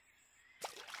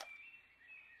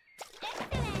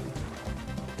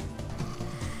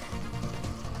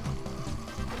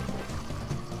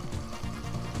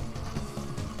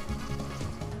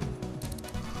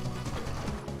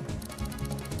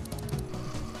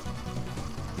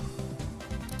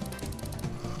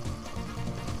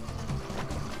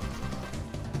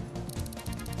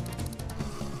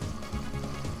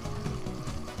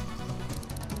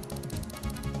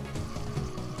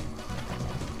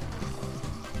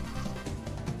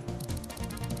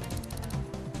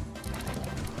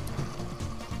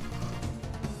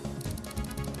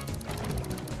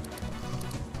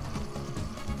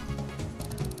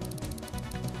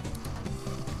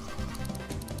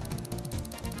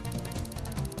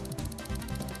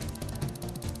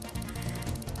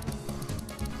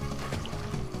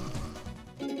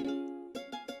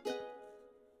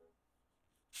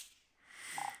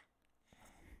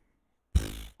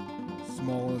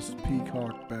 Smallest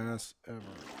peacock bass ever.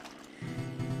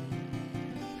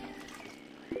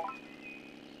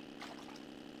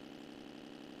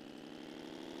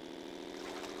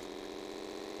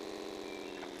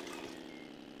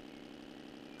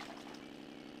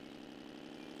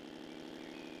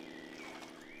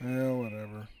 Yeah,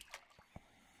 whatever.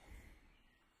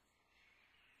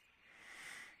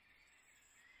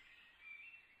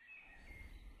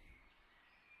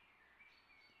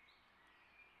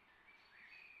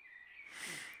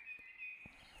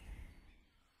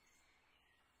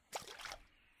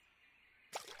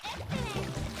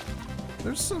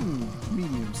 There's some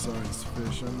medium-sized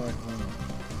fish I might want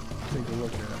to take a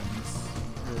look at in this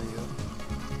area.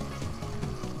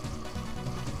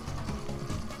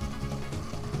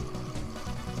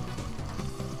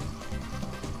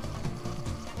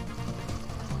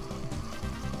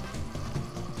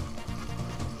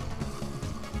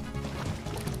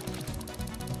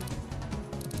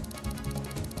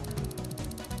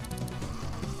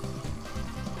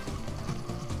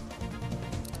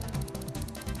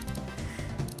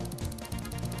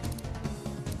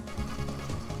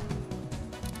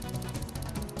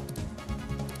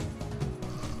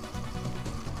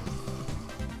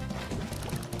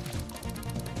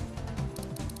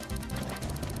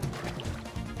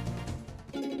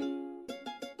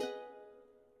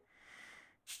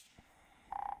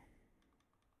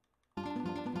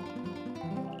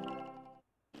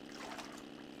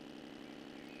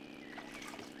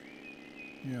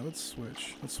 Yeah, let's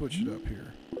switch. Let's switch it up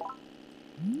here.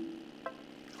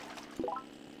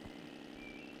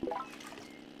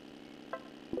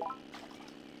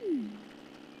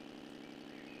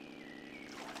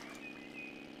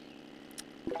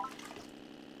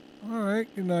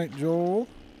 Alright, good night, Joel.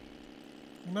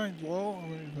 Good night, Joel.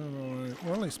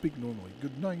 Well, I speak normally.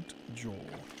 Good night, Joel.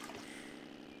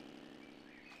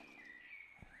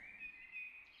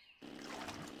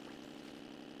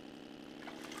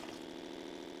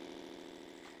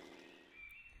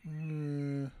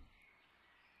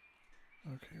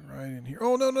 Okay, right in here.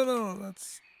 Oh, no.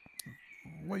 That's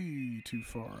way too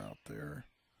far out there.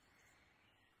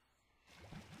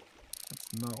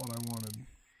 That's not what I wanted.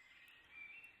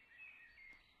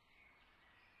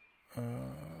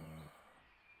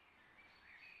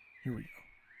 Here we go.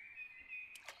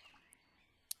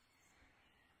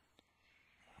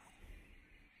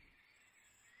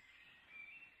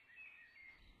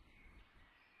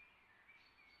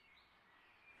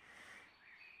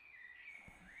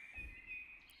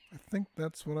 I think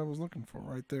that's what I was looking for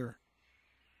right there.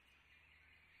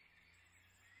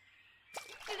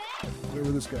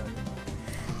 Whatever this guy is.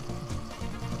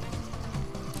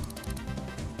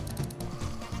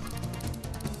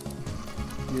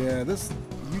 Yeah, this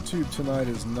YouTube tonight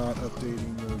is not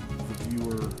updating the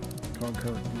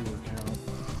concurrent viewer count.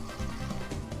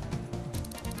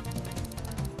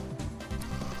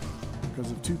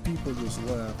 Because if 2 people just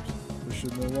left, there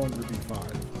should no longer be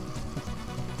 5.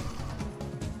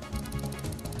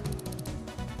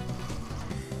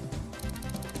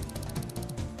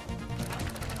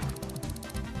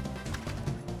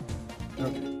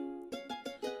 Okay.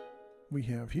 We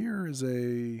have here is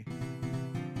a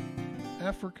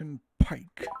African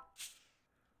pike.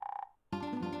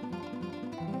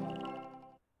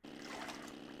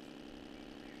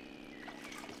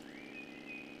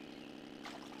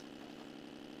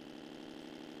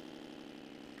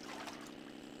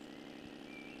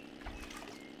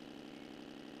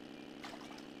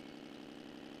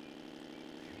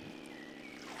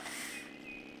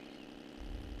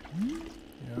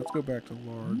 let's go back to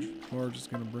large. Large is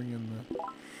going to bring in the...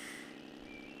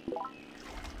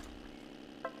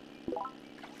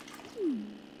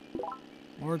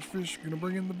 Large fish going to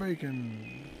bring in the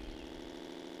bacon.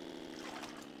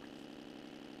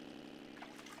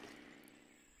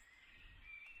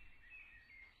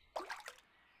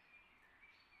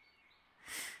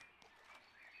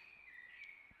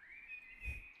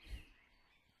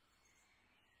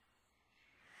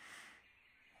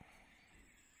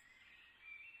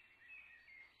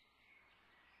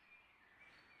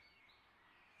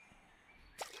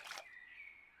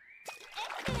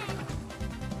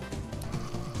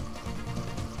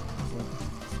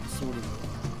 Sort of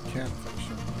a catfish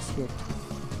on this hook.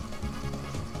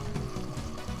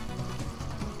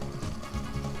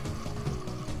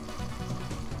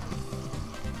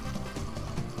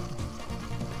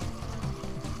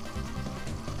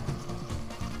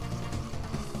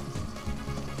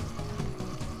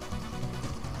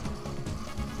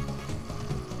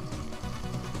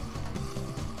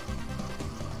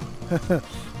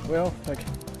 Well,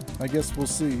 I guess we'll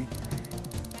see.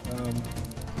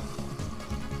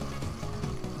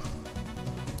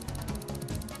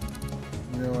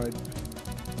 You know,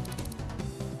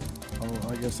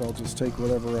 I guess I'll just take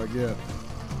whatever I get.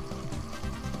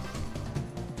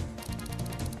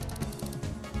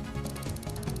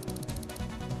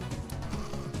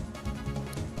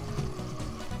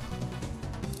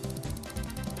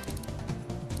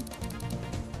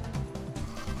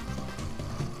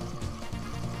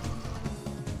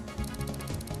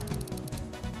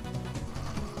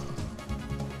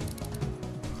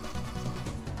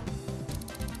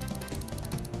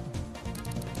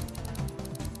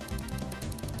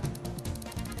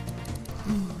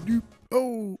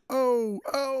 Oh, oh,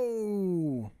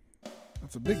 oh!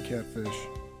 That's a big catfish.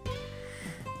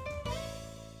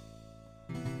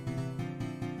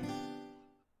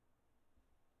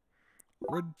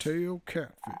 Red-tailed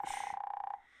catfish.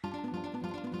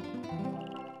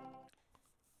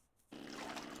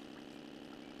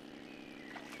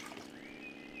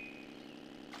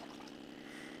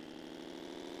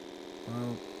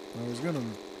 Well, I was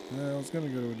gonna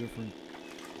go to a different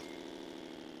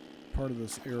part of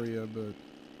this area, but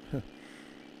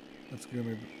it's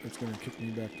gonna kick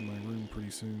me back to my room pretty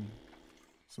soon.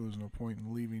 So there's no point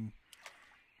in leaving.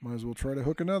 Might as well try to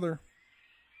hook another.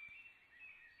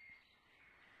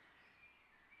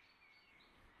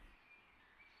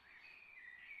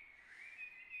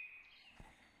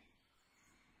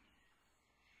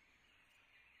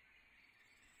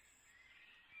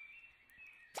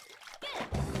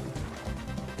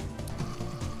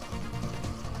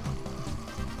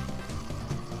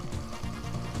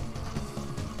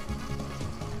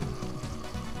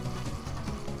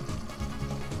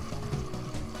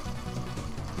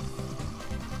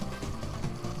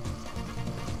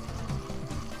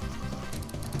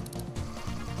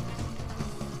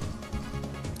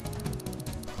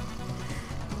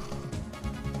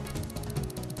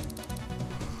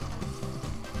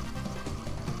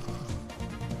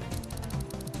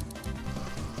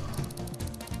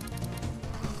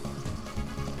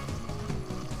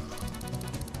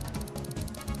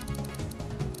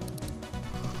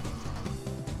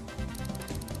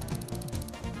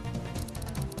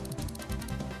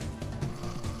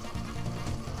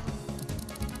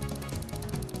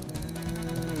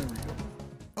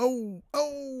 Oh,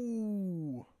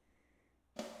 oh!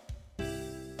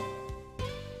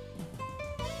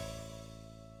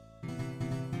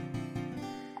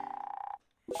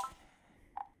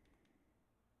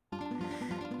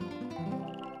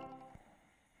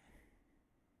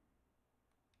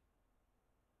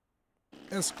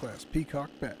 S-Class Peacock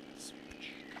Bass.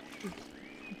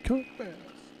 Peacock Bass.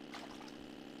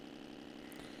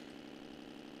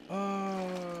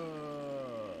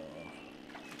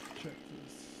 Check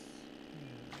this.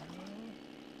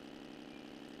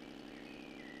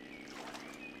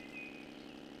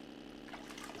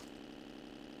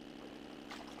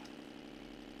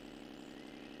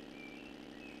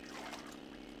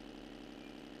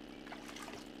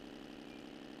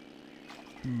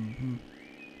 Mm-hmm.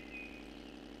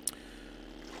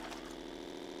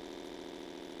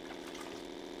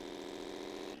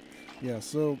 Yeah,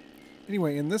 so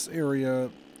anyway, in this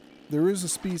area there is a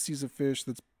species of fish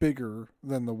that's bigger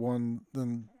than the ones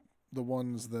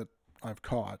that I've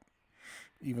caught,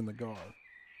 even the gar.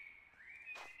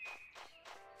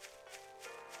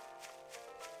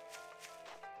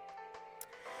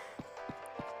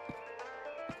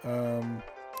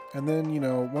 And then, you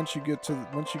know, once you go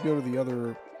to the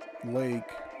other lake,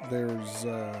 there's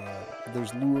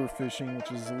lure fishing,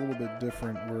 which is a little bit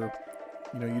different, where,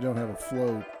 you know, you don't have a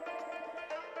float.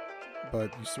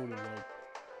 but you sort of like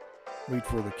wait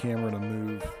for the camera to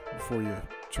move before you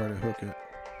try to hook it.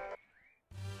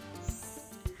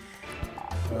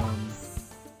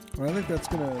 Well, I think that's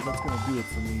gonna do it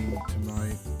for me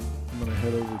tonight. I'm gonna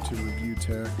head over to Review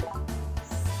Tech.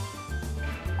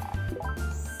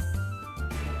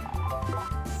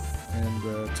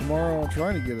 And tomorrow I'll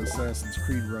try to get Assassin's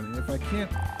Creed running. If I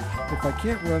can't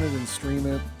run it and stream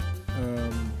it,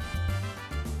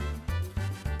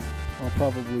 I'll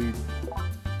probably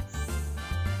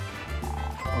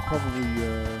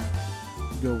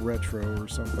go retro or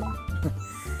something.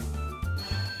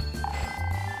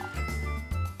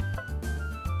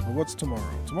 Well, what's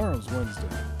tomorrow? Tomorrow's Wednesday.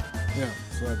 Yeah,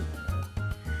 so I did that.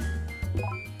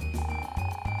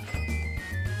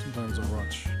 Sometimes I'll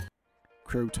watch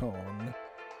Croton.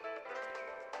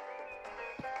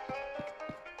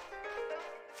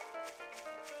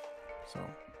 So,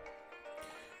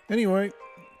 anyway,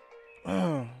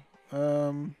 let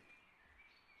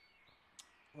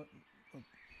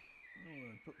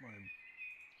me put my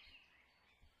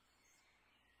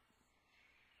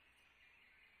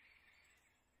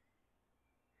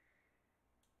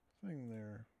thing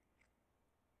there.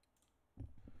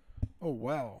 Oh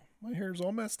wow, my hair's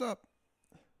all messed up.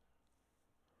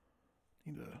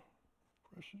 Need to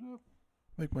brush it up.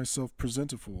 Make myself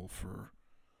presentable for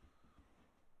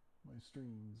my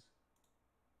streams.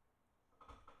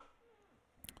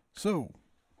 So,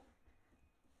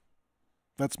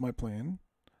 that's my plan.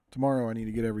 Tomorrow I need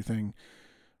to get everything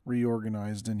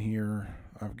reorganized in here.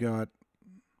 I'm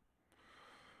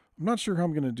not sure how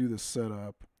I'm going to do this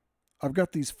setup. I've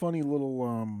got these funny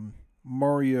little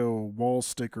Mario wall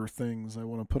sticker things I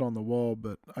want to put on the wall,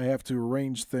 but I have to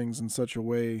arrange things in such a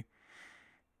way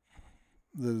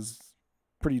that is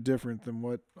pretty different than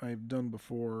what I've done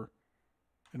before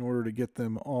in order to get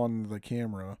them on the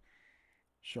camera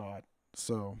shot.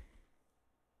 So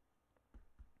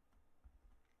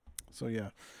yeah.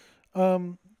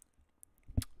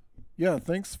 Yeah,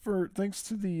 thanks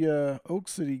to the Oak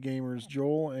City gamers,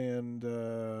 Joel, and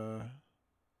the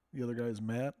other guy is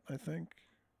Matt, I think,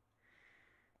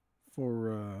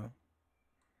 for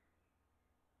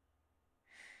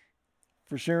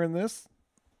sharing this,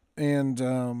 and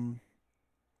having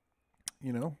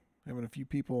a few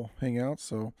people hang out.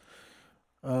 So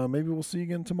maybe we'll see you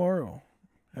again tomorrow.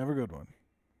 Have a good one.